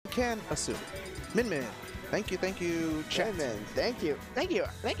can assume. Min, thank you, chat. Min, thank you,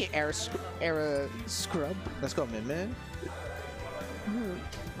 Era Scrub. Let's go, Min.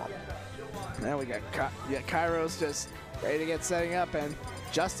 Now we got Kyros just ready to get setting up, and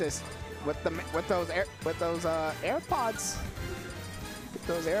Justice with those AirPods. With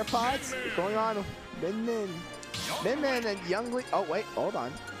those AirPods going on. Min and Youngly. Oh wait, hold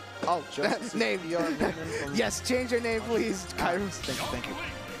on. Oh, Justice name. Yes, change your name, please, Kyros. Thank you.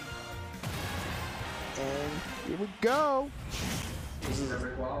 And here we go.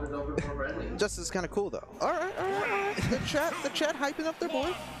 Justice is kind of cool though. All right. The chat hyping up their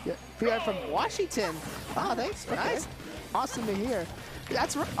boy. Yeah, we are from Washington. Oh, thanks. Okay. Nice. Awesome to hear.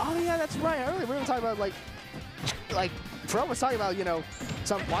 That's right. Oh yeah, that's right. Earlier we were talking about like Fro was talking about, you know,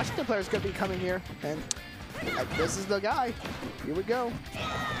 some Washington players could be coming here, and this is the guy. Here we go.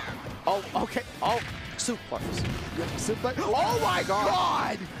 Oh, okay. Oh, suplex. Suplex. Oh my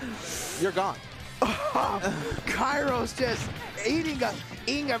God! You're gone. Kyros just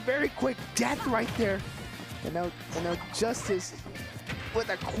eating a very quick death right there, and now Justice with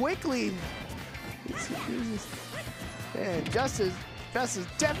a quick lead. And Justice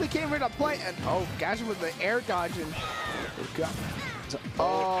definitely came ready to play, and oh, gosh, with the air dodging. You're gone.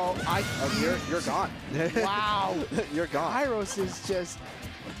 Wow. You're gone. Kyros is just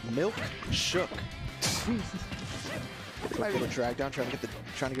milk shook. Might be a drag down, trying to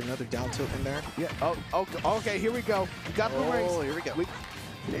get another down tilt in there. Yeah. Oh, okay. Here we go. We got boomerangs. Oh, here we go.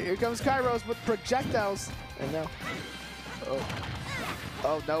 Here comes Kyros with projectiles, and now.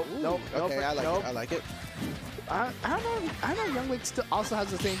 Oh no. Ooh, no. Okay, no, I like it. I know Young Link still also has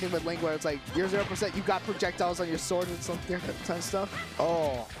the same thing with Link, where it's like you're 0%, you got projectiles on your sword and something kind of stuff.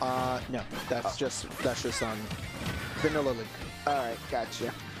 Oh, no, that's just on vanilla Link. All right,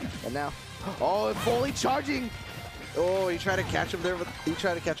 gotcha. And now, oh, fully charging. Oh, he tried to catch him there. He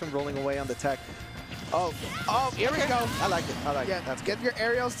tried to catch him rolling away on the tech. Oh, here we go. I like it. Yeah, let's get your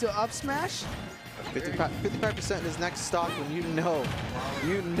aerials to up smash. 55% in his next stock when you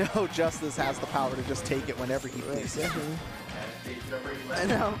know Justice has the power to just take it whenever he pleases. And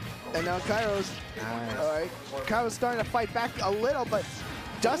now Kyros. Nice. All right, Kyros starting to fight back a little, but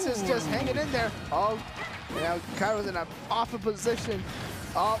Justice just hanging in there. Oh, now Kyros in an awful position.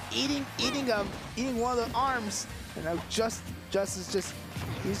 Oh, eating one of the arms. And now Justice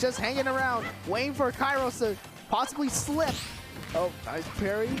he's just hanging around, waiting for Kyros to possibly slip. Oh, nice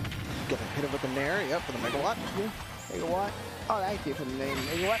parry. Gonna hit him with the nair. Yep, for the megawatt. Yeah. Megawatt. Oh, thank you for the name.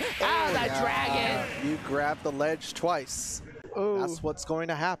 Megawatt. Ah, that dragon! You grabbed the ledge twice. Ooh. That's what's going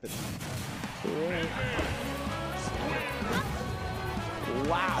to happen. Yeah.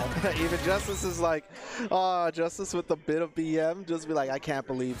 Wow. Even Justice is like, oh, Justice with the bit of BM, just be like, I can't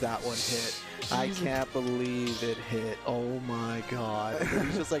believe that one hit. I can't believe it hit. Oh my God. And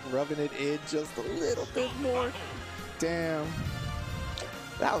he's just like rubbing it in just a little bit more. Damn.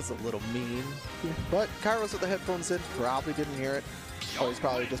 That was a little mean. Yeah. But Kyros with the headphones in probably didn't hear it. Oh, he's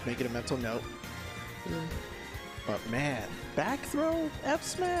probably just making a mental note. Yeah. But man, back throw, F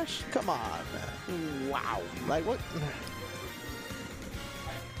smash? Come on, man. Wow. Like what?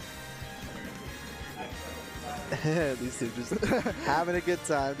 These two just having a good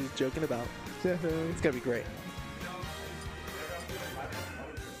time, just joking about. It's gonna be great.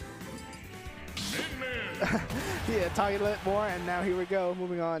 Yeah, talking a little more, and now here we go,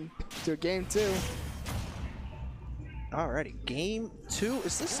 moving on to game 2. Alrighty, game 2.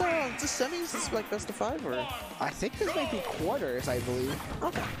 Is this semis? Is this like best of 5 or? I think this might be quarters, I believe.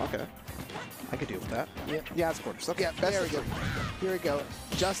 Okay. I could deal with that. Yeah, it's quarters. Okay, yeah, there we go. Here we go.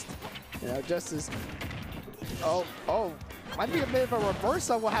 Justice. Oh, might be a bit of a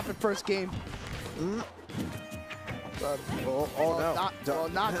reversal of what happened first game. No.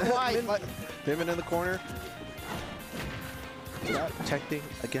 Not quite. But Min in the corner. Protecting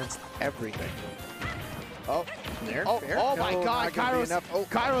against everything. Oh, there. Oh my God,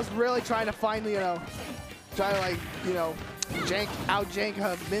 Kyros really trying to find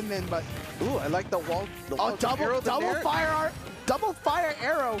jank Min, but ooh, I like the wall. Double fire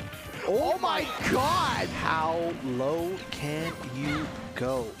arrow. Oh my God! How low can you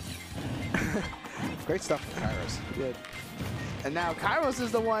go? Great stuff from Kyros. Good. And now Kyros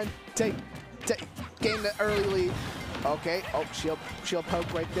is the one to gain the early lead. Okay. Oh, shield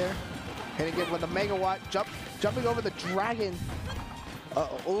poke right there. Hitting it with a megawatt. Jumping over the dragon.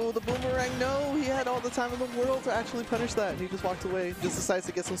 Oh, the boomerang. No, he had all the time in the world to actually punish that. He just walked away. Just decides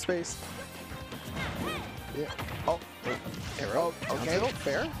to get some space. Yeah. Oh, arrow. Okay.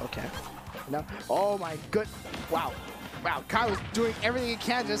 Fair. Okay. No. Oh my good. Wow. Kyro's doing everything he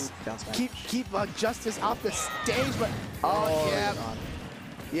can, just keep Justice off the stage, but yeah.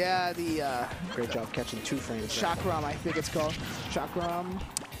 Yeah, the Great job catching 2 frames. Chakram, I think it's called. Chakram.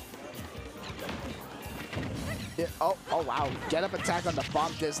 Yeah, oh, wow. Get up attack on the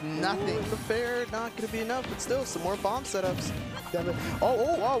bomb. There's nothing. Ooh, the fair, not going to be enough, but still, some more bomb setups. Oh,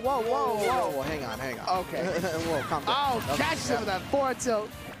 whoa. Well, hang on. Okay. Whoa, calm down. Oh, Okay, catch him with that forward tilt.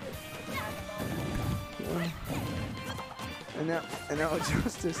 And now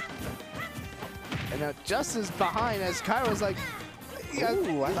Justice. And now Justice behind as Kyro's like.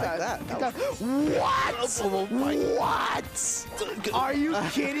 Ooh, I like that. What? Oh my What? Are you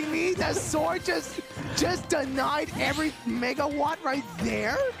kidding me? The sword just denied every megawatt right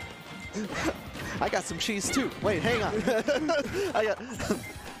there? I got some cheese too. Wait, hang on. I got.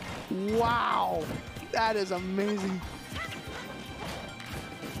 Wow, that is amazing.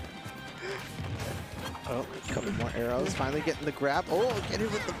 Oh, a couple more arrows. Finally getting the grab. Oh, get hit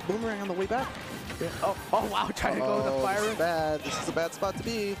with the boomerang on the way back. Yeah. Oh, wow, trying to go with the fire. This is bad. This is a bad spot to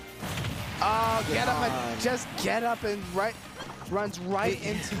be. Oh, get up and just get up and runs right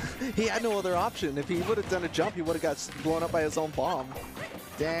into. He had no other option. If he would have done a jump, he would have got blown up by his own bomb.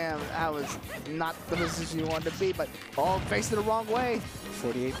 Damn, that was not the position you wanted to be, but faced it the wrong way.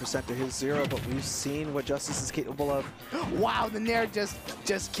 48% to his 0, but we've seen what Justice is capable of. Wow, the Nair just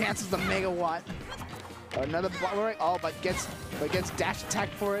cancels the megawatt. Another boomerang. Oh, but gets dash attack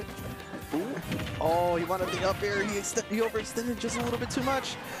for it. Ooh. Oh, he wanted the up air. He overextended just a little bit too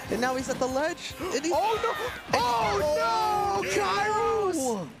much, and now he's at the ledge. And Oh no!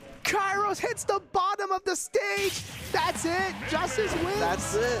 Kyros! Kyros hits the bottom of the stage. That's it. Justice wins.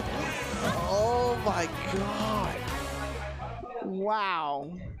 That's it. Oh my God!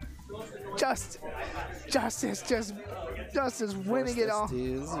 Wow. Justice winning it all.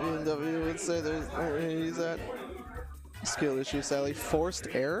 UNW would say he's at skill issue, Sally. Forced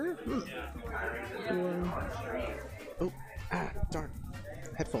error? Oh, darn.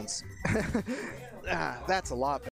 Headphones. That's a lot better.